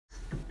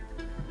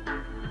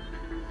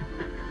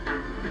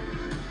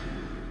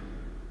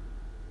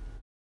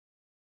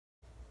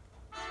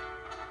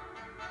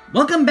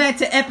Welcome back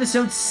to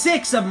episode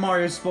 6 of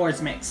Mario Sports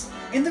Mix.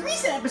 In the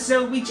recent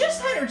episode, we just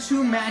had our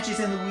 2 matches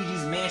in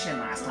Luigi's Mansion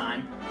last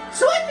time,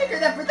 so I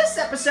figured that for this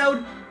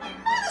episode,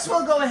 might as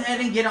well go ahead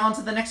and get on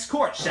to the next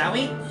court, shall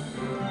we?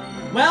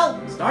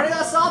 Well, starting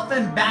us off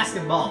in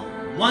basketball,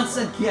 once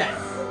again,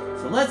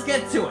 so let's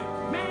get to it.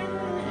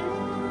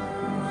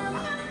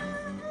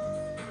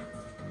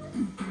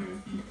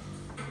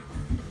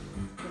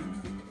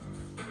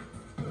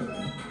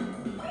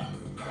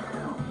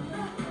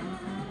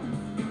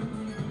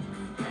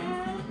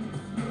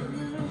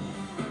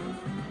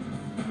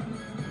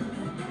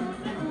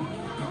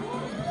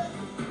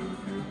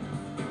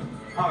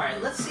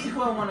 Alright, let's see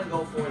who I want to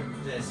go for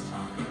this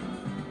time.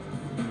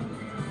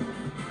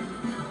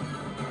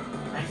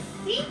 I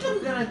think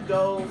I'm gonna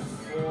go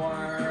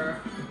for...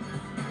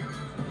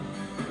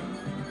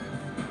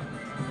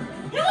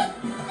 You know what?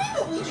 I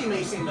think Luigi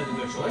may seem like a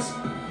good choice.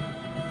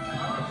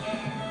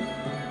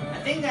 I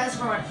think as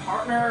for my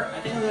partner, I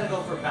think I'm gonna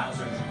go for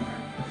Bowser Jr.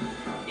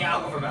 Yeah,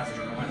 I'll go for Bowser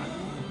Jr. Why not?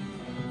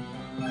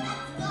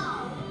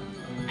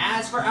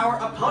 As for our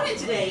opponent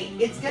today,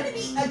 it's gonna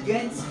be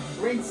against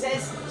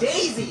Princess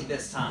Daisy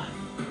this time.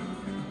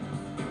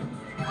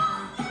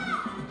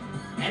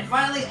 And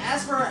finally,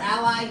 as for our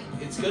ally,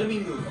 it's gonna be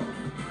Moogle.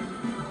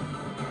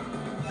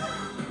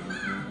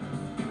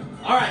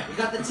 Alright, we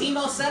got the team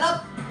all set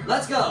up.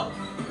 Let's go.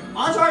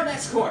 On to our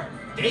next court,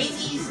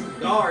 Daisy's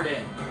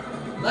Garden.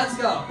 Let's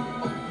go.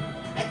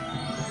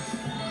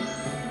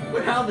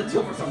 Went out of the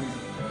tilt for some reason.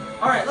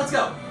 Alright, let's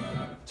go.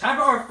 Time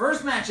for our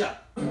first matchup.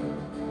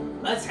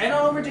 Let's head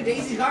on over to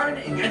Daisy's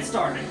Garden and get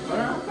started.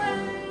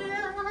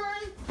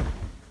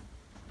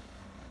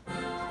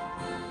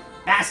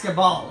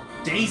 Basketball,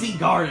 Daisy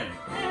Garden.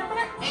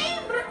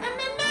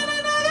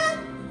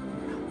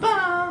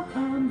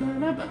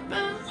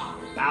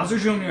 Bowser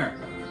Jr.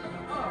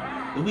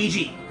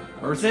 Luigi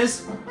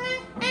versus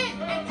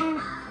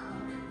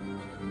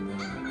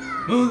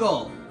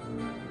Moogle.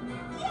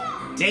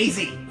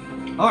 Daisy.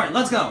 Alright,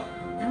 let's go.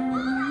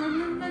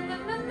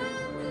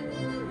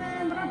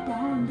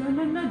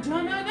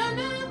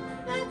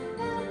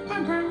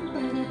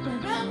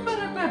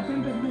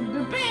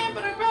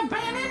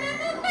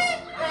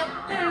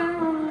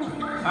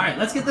 Alright,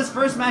 let's get this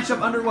first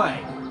matchup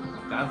underway.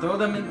 Gotta throw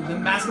them in the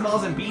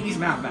basketballs and beat these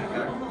mount back.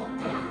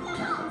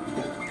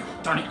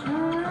 Darn it.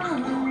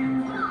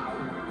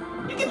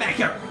 You get back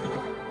here.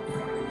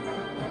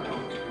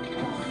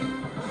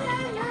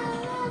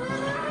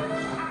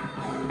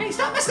 Hey,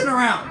 stop messing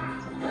around.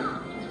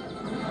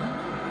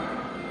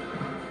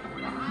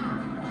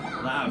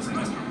 Loud.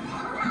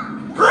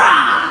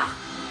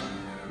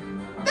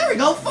 There we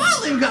go.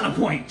 Finally, we got a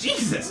point.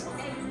 Jesus.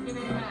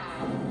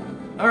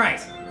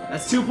 Alright,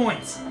 that's 2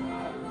 points.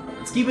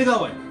 Let's keep it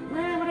going.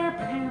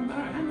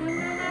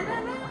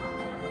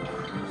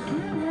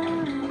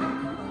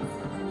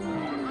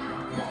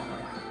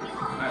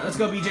 Alright, let's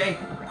go, BJ.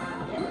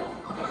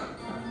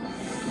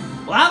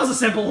 Well, that was a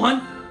simple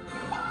one.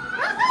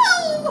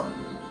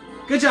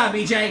 Good job,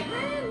 BJ.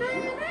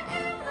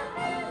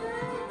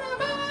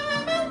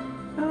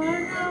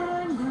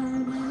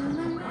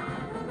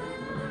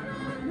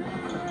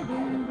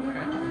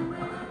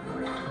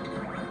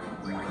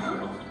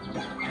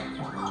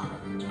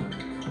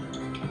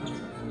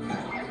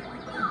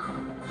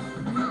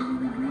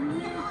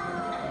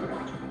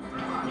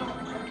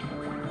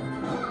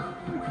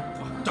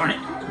 Darn it.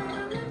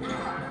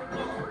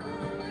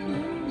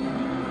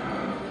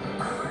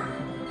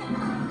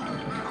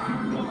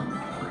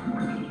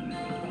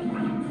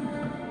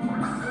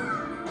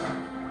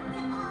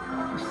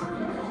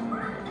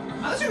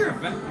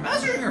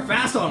 You're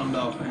fast on him,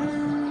 though.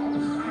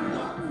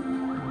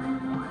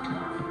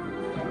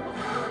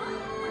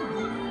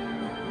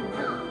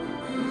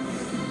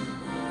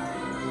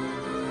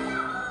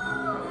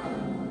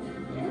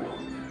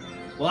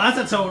 Well, that's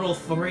a total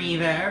 3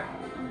 there.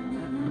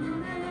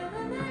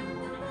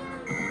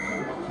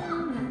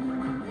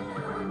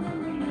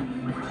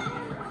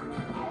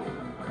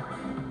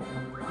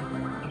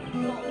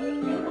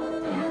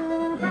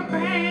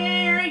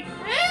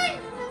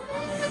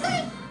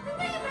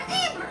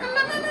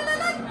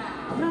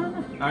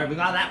 Alright, we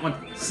got that one.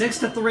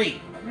 6-3.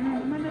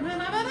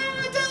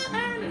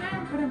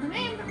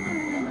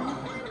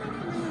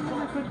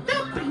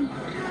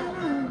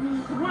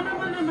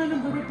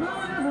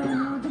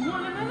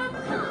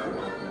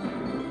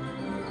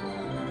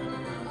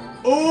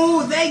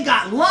 Oh, they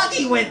got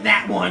lucky with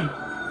that one.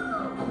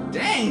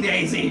 Dang,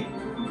 Daisy.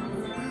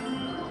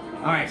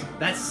 Alright,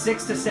 that's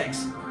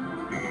 6-6.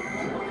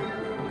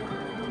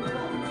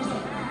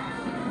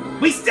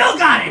 We still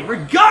got it,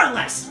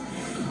 regardless.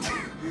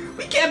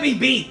 We can't be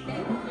beat!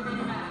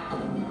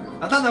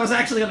 I thought that was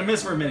actually gonna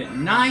miss for a minute.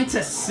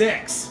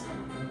 9-6.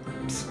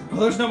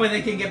 Well, there's no way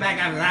they can get back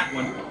after that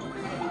one.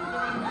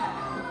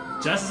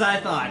 Just as I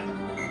thought.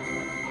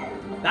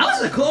 That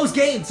was a close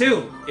game,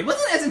 too. It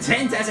wasn't as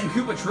intense as in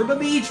Koopa Troopa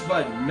Beach,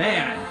 but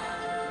man.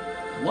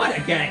 What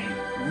a game.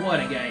 What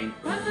a game.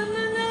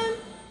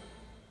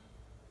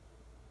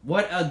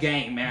 What a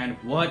game, man.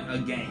 What a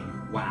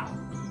game. Wow.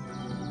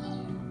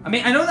 I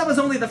mean, I know that was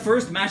only the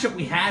first matchup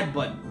we had,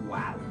 but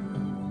wow.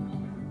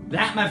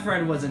 That, my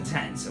friend, was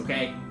intense,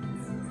 okay?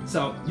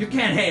 So, you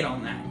can't hate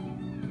on that.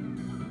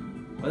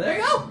 Well, there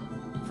you go.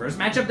 First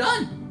matchup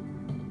done.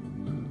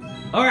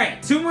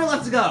 Alright, 2 more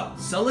left to go.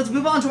 So let's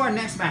move on to our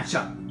next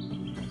matchup.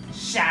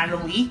 Shall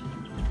we?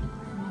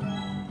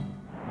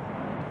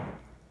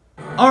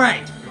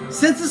 Alright,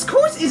 since this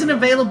course isn't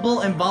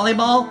available in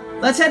volleyball,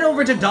 let's head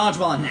over to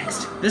dodgeball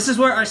next. This is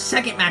where our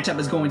second matchup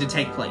is going to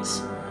take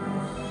place.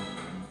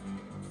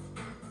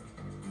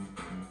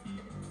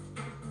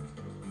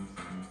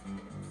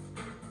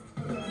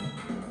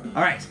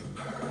 Alright.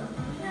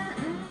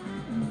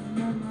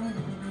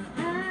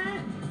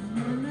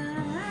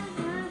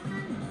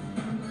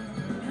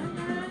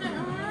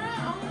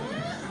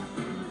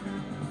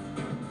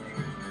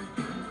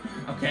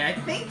 Okay, I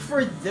think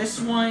for this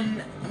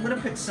one, I'm gonna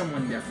pick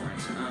someone different.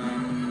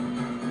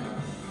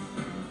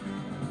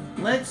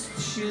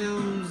 Let's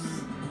choose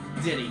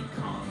Diddy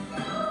Kong.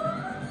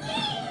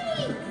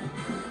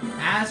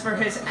 As for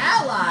his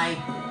ally,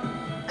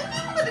 I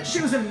think I'm gonna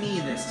choose a me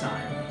this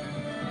time.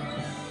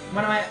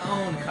 One of my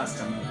own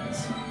custom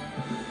me's.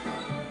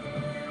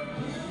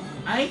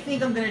 I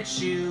think I'm gonna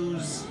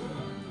choose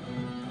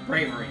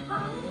Bravery.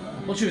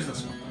 We'll choose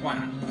this one. Why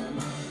not?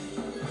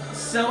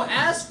 So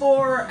as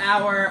for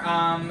our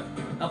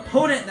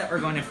opponent that we're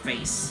going to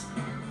face,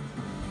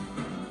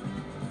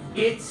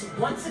 it's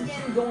once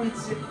again going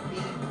to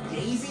be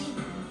Daisy,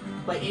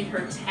 but in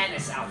her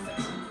tennis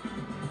outfit.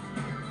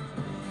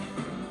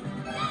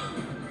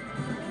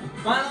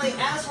 Finally,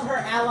 as for her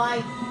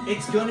ally,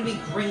 it's going to be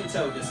Green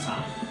Toad this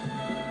time.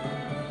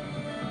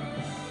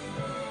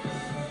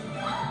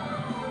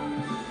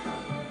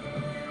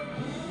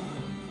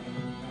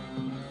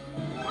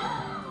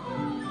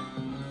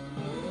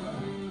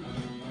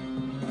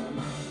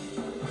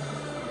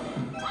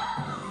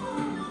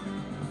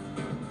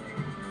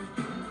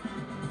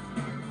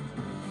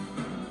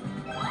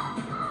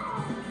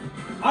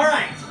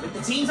 Alright, with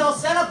the teams all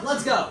set up,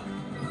 let's go.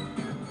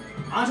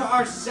 On to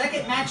our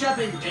second matchup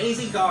in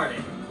Daisy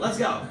Garden. Let's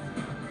go.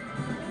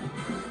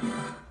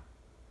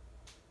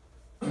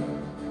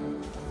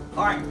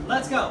 Alright,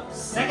 let's go.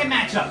 Second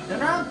matchup.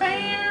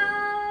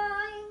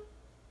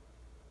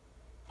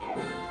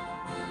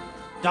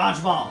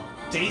 Dodgeball,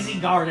 Daisy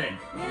Garden.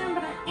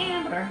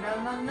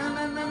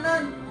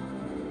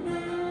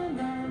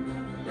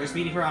 There's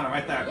Speedy Piranha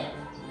right there.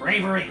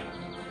 Bravery.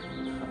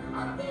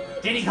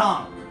 Diddy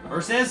Kong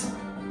versus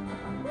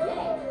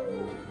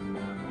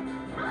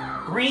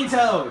Green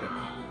Toad.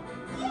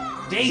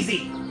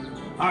 Daisy.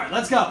 Alright,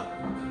 let's go.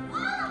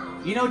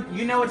 You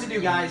know what to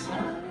do, guys.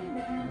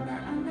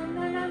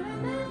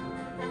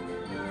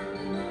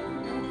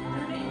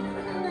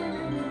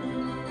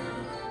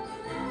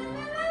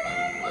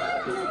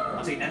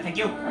 I'll take that, thank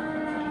you.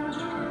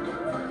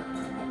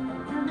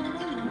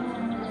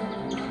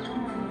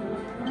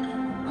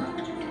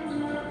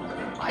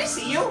 I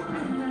see you.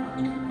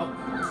 Oh.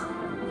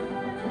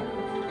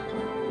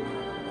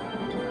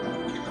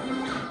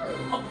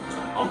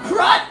 Oh,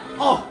 crud!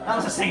 Oh, that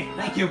was a save.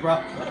 Thank you,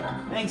 bro.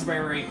 Thanks,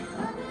 Bravery.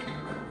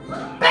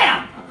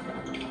 Bam!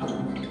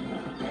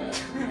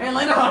 And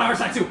landed on our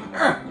side, too.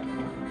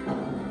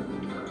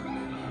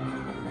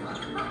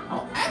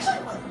 Oh, actually,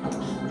 what?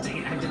 Oh, dang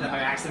it, I did that by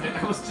accident.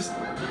 I was just...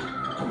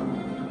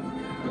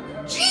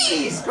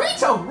 Jeez! Green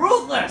Toad,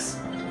 ruthless!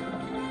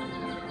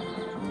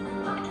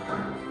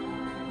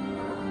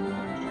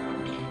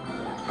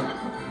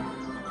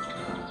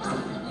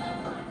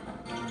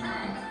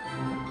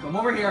 Come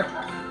over here.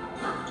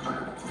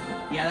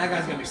 Yeah, that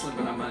guy's gonna be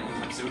slipping on money in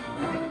my suit.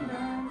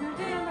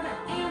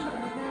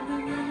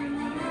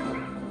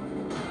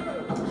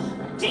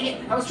 Dang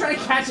it! I was trying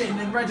to catch it and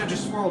then Red Toad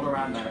just swirled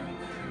around there.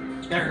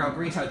 There we go,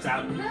 Green Toad's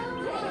out.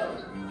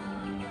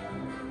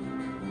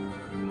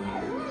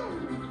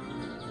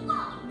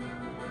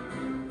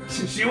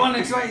 She wanted to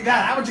explain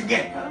that. How would you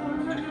get?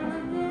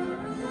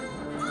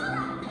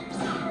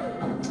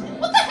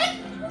 What the heck?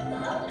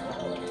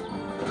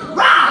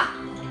 Rah!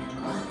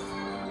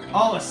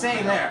 Oh, a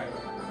save there.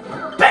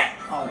 Bam!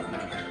 Oh,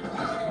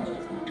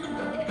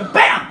 no.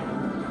 Bam!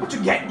 What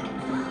you get?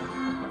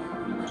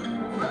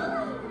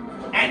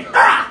 And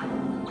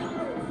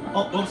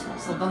oh, oops!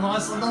 Slipped on the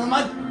mud. Slipped on the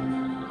mud.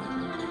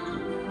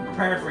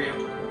 Prepared for you.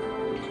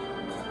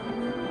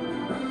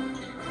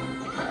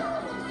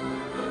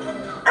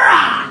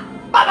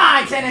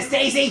 Bye-bye, Tennis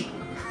Daisy.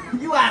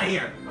 You out of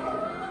here.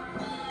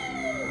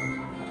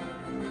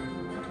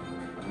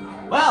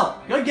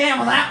 Well, good game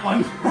on that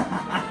one.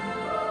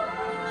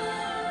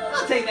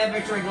 I'll take that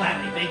victory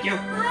gladly, thank you.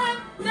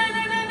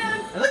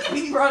 And look at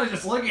Speedy Piranha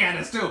just looking at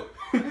us, too.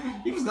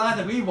 He was glad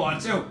that we won,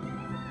 too.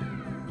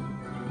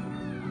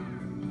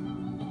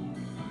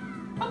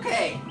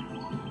 Okay.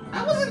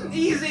 That wasn't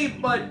easy,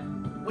 but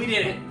we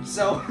did it.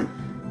 So,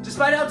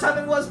 despite how tough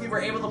it was, we were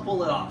able to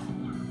pull it off.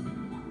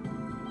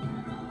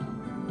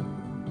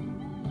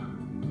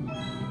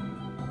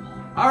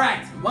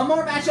 Alright, one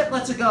more matchup,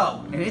 let's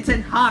go. And it's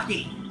in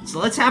hockey. So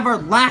let's have our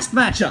last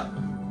matchup.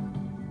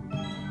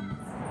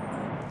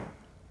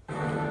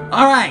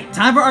 Alright,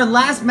 time for our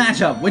last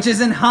matchup, which is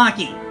in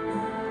hockey.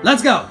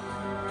 Let's go!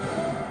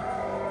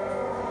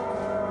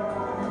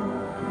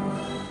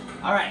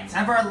 Alright,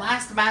 time for our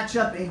last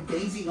matchup in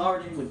Daisy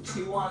Garden with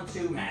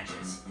 2-on-2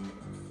 matches.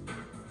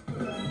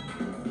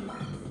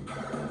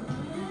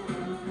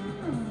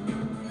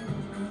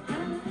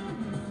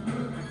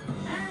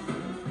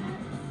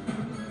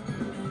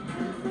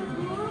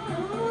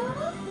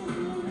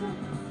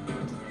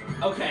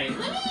 Okay,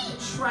 let me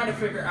try to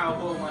figure out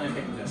who I want to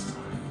pick this time.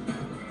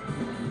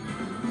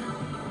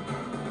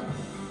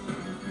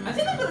 I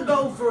think I'm gonna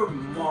go for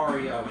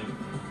Mario and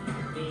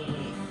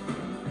me.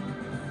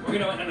 We're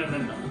gonna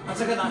no. One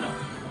second, no.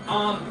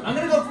 I'm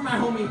gonna go for my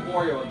homie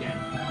Wario again.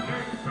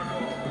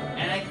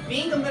 And I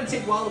think I'm gonna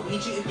take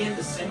Waluigi again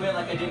the same way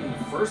like I did in the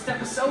first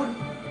episode.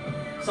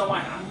 So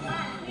why not?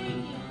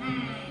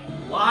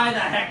 Why the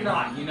heck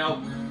not, you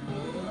know?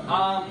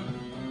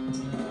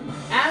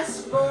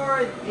 As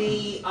for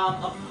the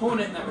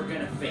opponent that we're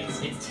gonna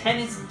face, it's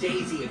Tennis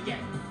Daisy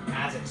again,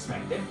 as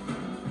expected.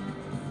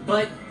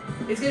 But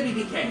it's gonna be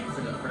DK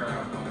for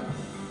our opponent.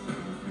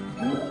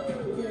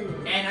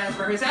 And as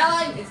for his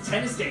ally, it's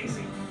Tennis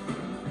Daisy.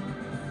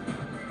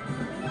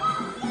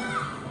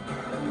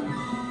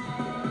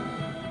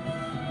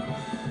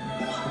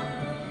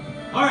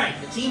 Alright,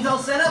 the team's all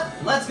set up,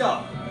 let's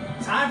go.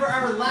 Time for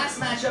our last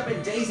matchup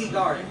in Daisy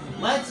Garden.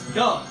 Let's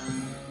go.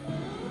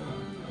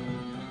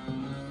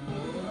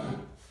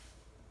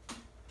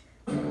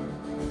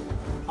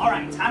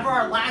 Alright, time for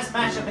our last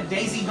matchup in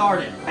Daisy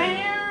Garden.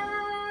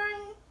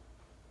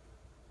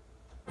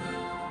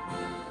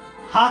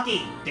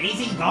 Hockey,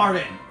 Daisy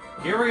Garden.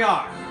 Here we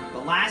are, the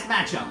last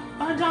matchup.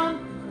 Dun.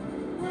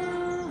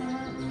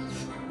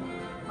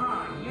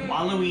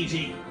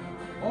 Waluigi.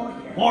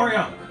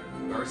 Wario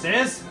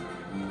versus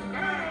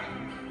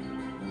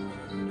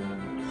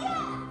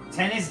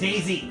Tennis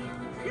Daisy.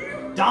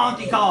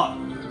 Donkey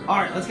Kong.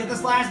 Alright, let's get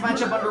this last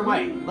matchup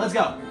underway. Let's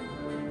go.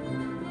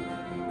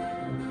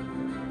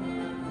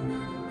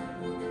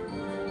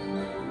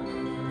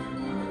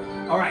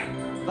 Alright,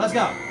 let's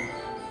go.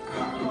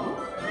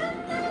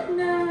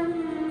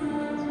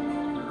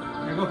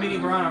 There go Petey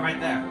Piranha right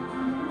there.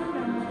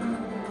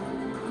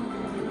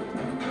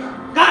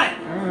 Got it!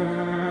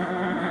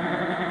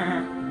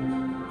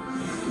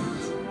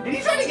 And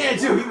he tried to get it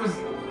too.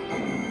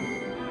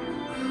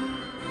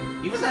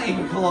 He was not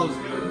even close,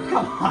 dude.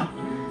 Come on.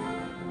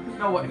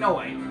 No way, no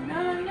way.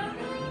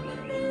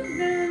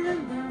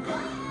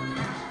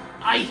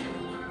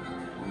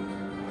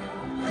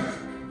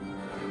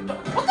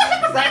 What the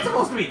heck was that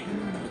supposed to be?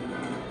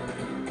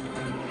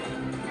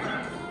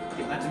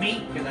 Give that to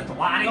me. Give that to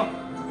Wario.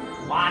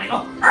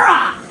 Wario.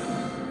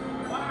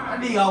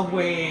 Wario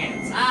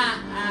wins.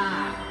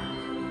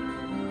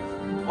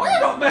 Wario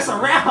don't mess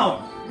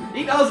around.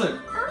 He doesn't.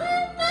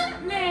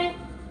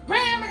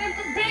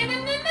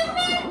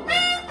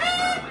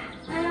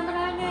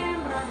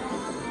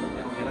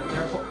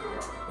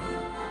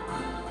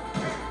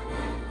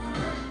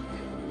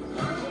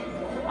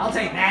 I'll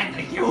take that,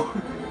 thank you.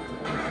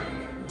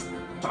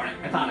 Darn it,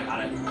 I thought I got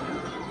it.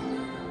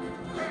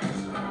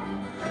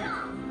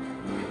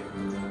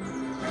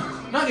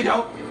 No, you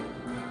don't.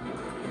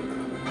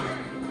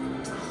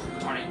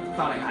 Darn it,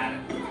 thought I had it.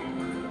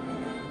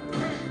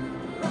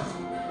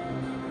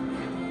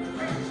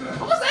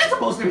 What was that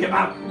supposed to be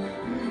about?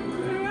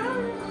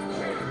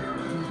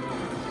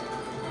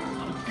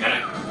 Get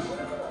it.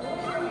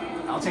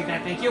 I'll take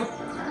that, thank you.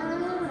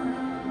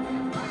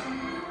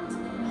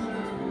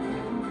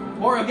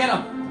 Wario, get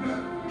him!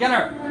 Get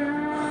her!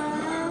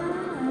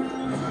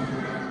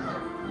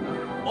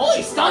 Oh,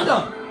 he stunned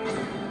him!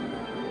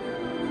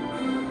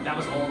 That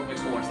was all of it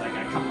towards that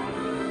guy, come on.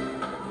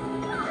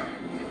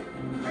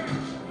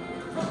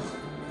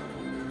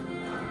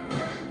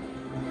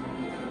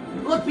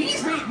 Look,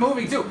 Petey's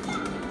moving too!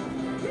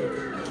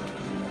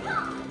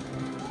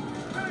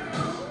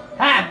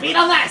 Ah, beat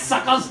on that,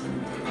 suckers!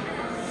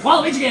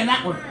 Waluigi getting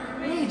that one!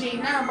 Luigi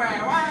number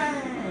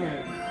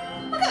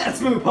one! Look at that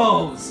smooth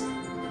pose!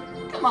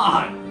 Come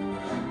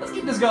on! Let's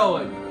keep this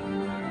going!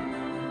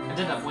 I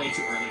did that way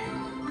too early.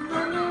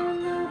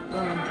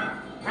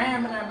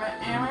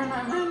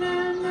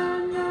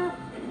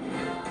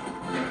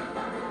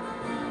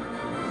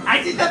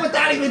 I did that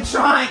without even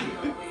trying!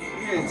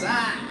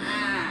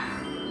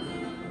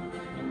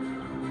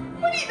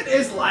 What even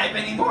is live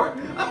anymore?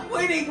 I'm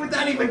winning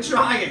without even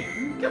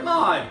trying! Come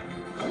on!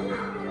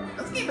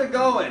 Let's keep it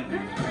going!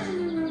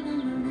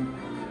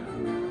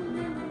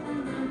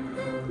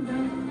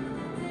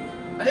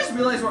 I just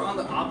realized we're on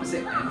the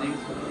opposite ending.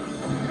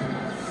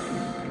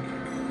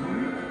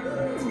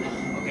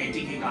 Okay,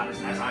 DK got us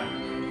that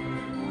time.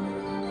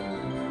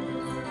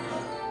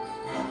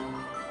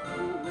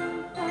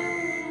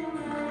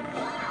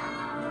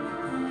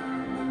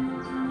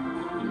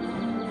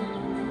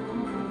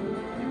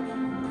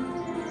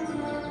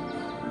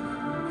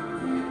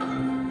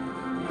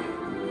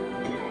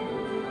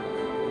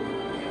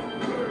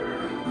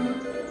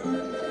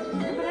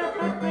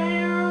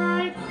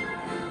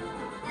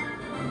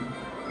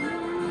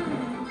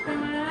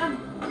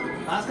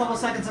 Last couple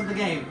seconds of the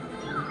game.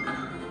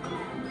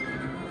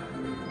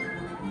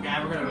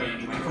 we're gonna win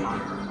anyway. Come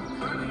on.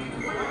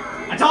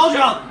 I told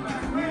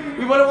y'all!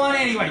 We would have won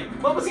anyway.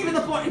 What was even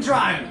the point in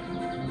trying?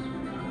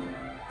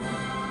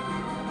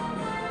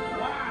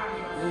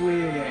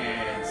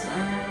 Wins.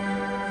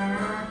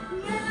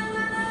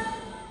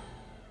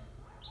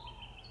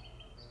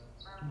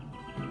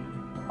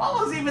 What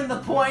was even the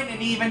point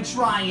in even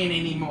trying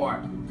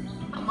anymore?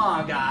 Come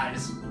on,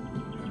 guys.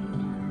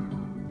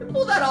 You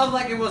pulled that off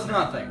like it was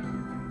nothing.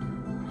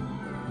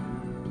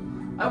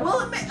 I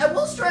will admit, I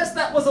will stress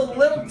that was a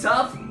little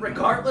tough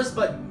regardless,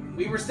 but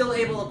we were still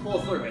able to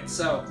pull through it,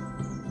 so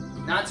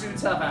not too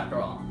tough after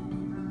all.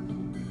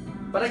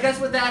 But I guess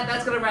with that,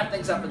 that's going to wrap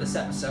things up for this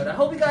episode. I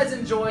hope you guys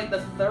enjoyed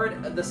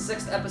the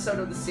sixth episode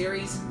of the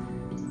series.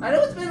 I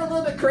know it's been a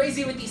little bit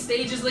crazy with these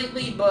stages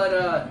lately,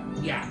 but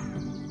yeah.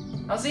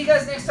 I'll see you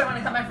guys next time when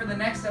I come back for the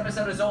next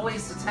episode, as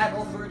always, to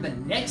tackle through the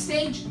next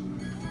stage.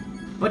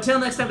 But till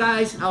next time,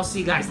 guys, I'll see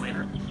you guys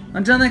later.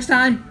 Until next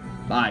time,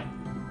 bye.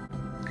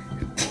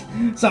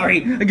 Sorry,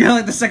 again,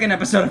 like the second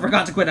episode, I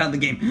forgot to quit out of the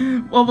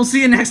game. Well, we'll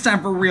see you next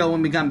time for real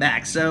when we come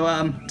back. So,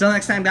 till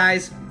next time,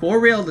 guys, for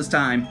real this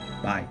time,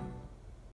 bye.